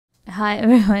Hi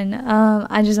everyone.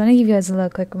 I just want to give you guys a little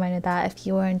quick reminder that if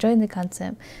you are enjoying the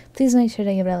content, please make sure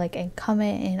to give it a like and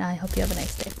comment, and I hope you have a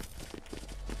nice day.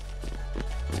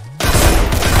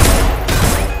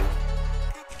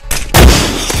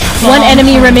 One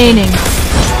enemy remaining.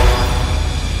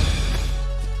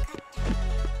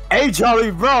 Hey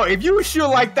jolIy, bro, if you shoot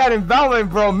like that in Valorant,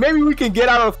 bro, maybe we can get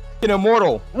out of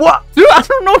immortal. What? Dude, I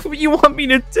don't know what you want me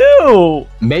to do.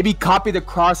 Maybe copy the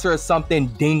Crosshair or something,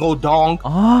 dingle dong.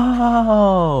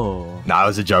 Oh. Nah, it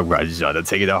was a joke, bro. I just had to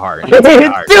take it to heart. Do it,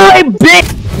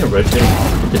 bitch!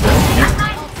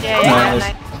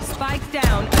 Yeah. Spike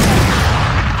down.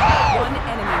 One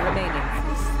enemy remaining.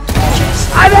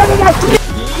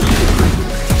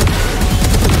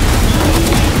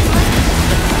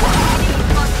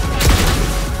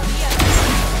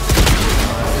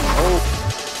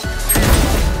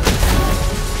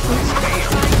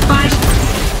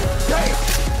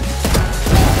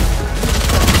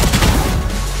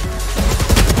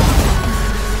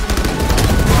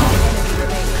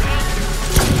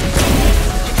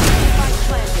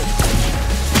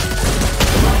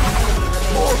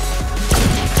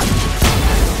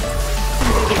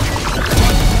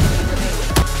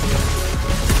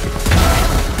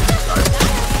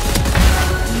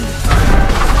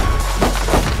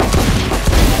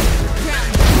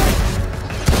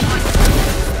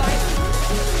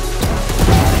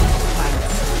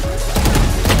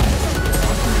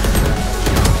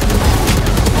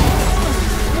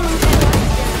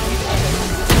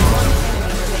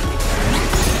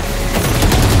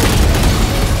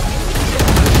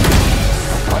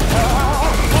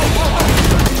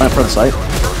 Front sight.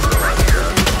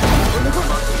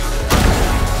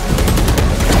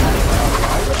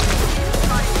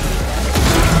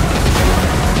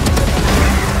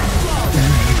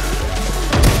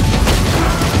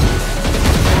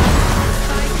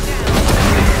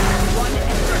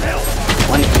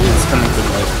 One is coming to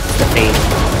the fade.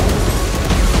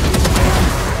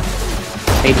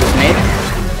 Fade was mid.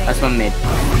 That's one mid.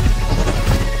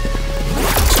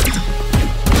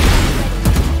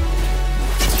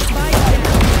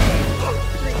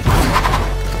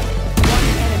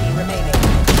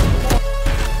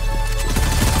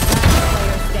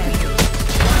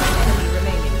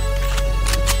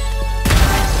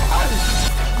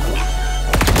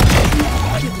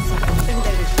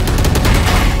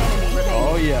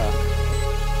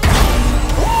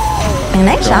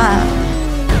 Nice shot.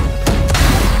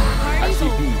 I see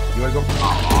B. You wanna go?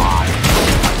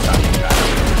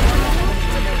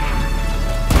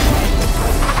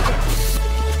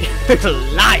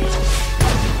 Light.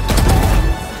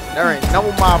 There ain't no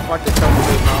motherfucker coming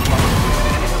to motherfucker.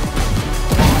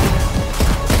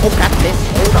 Oh, got this.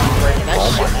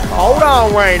 Hold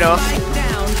on, Rainer.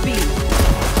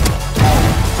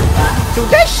 Dude,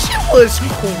 that shit was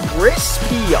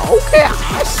crispy. Okay,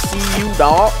 I see you,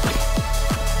 dog.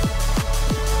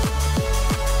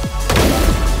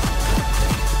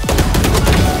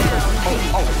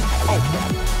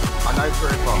 I know it's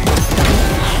very far.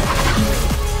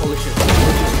 Holy shit.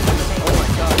 Oh my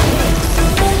god.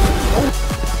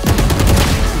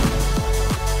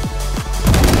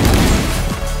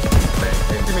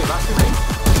 Hey, to me, last to me.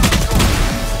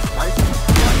 Nice.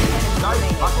 Nice,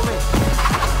 last to me.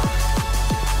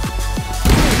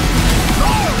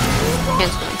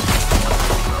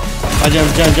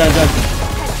 Jump.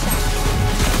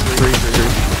 3.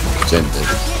 Gente.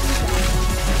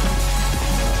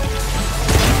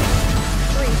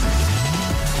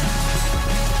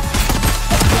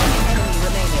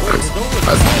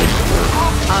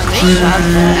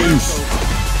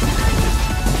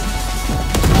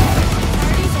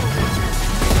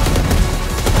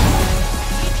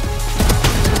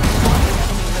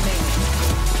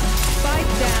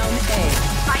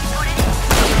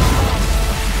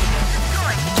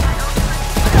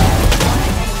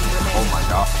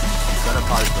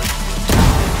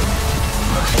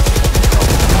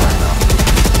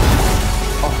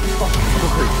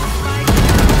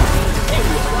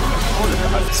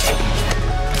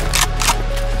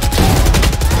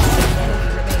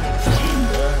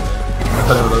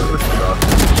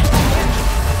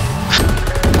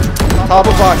 Top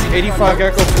of box, 85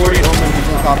 Gecko, 40 Omen,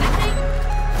 using copy.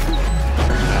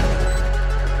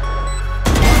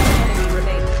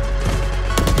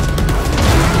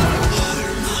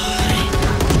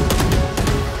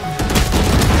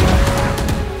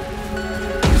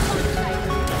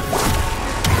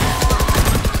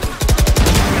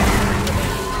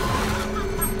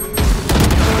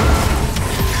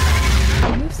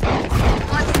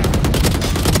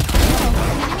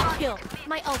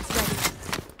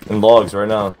 In logs right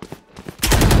now.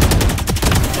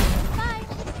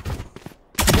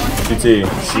 CT.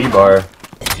 C-bar.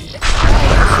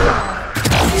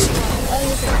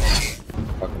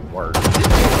 Fucking work.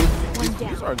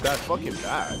 These aren't that fucking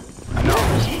bad. I know.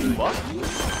 What?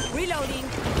 Reloading.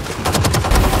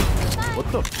 What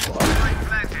the fuck?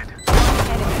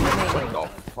 What the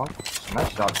fuck?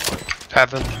 Nice shot.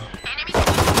 Heaven.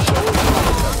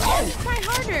 Try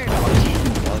harder.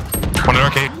 One in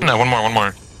arcade. No, one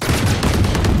more.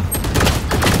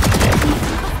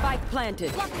 Spike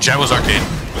planted. Jet was arcade.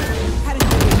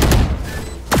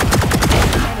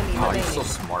 Oh, he's so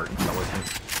smart. Intelligent.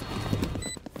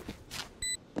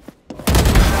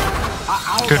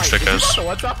 I was Good like, shit, guys.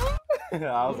 What's up?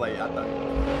 I was like, I thought.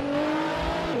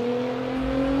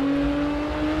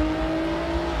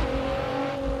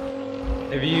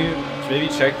 If you maybe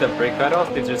check the brake pedal,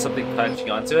 if there's something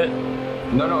clutching onto it.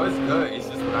 No, it's good. It's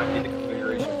just when I did the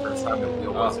configuration first time, the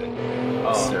wheel wasn't.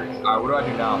 Oh. What do I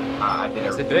do now? I did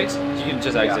Is it everything. fixed? You can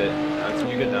just exit.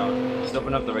 You're good now. Just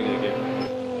open up the regular game.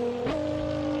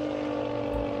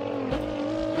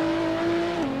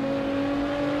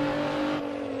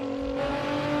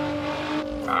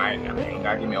 Alright, I mean, you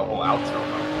gotta give me a whole outro,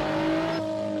 bro.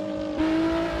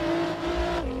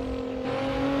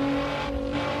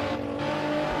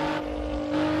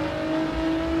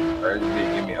 Or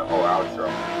give me a whole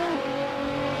outro.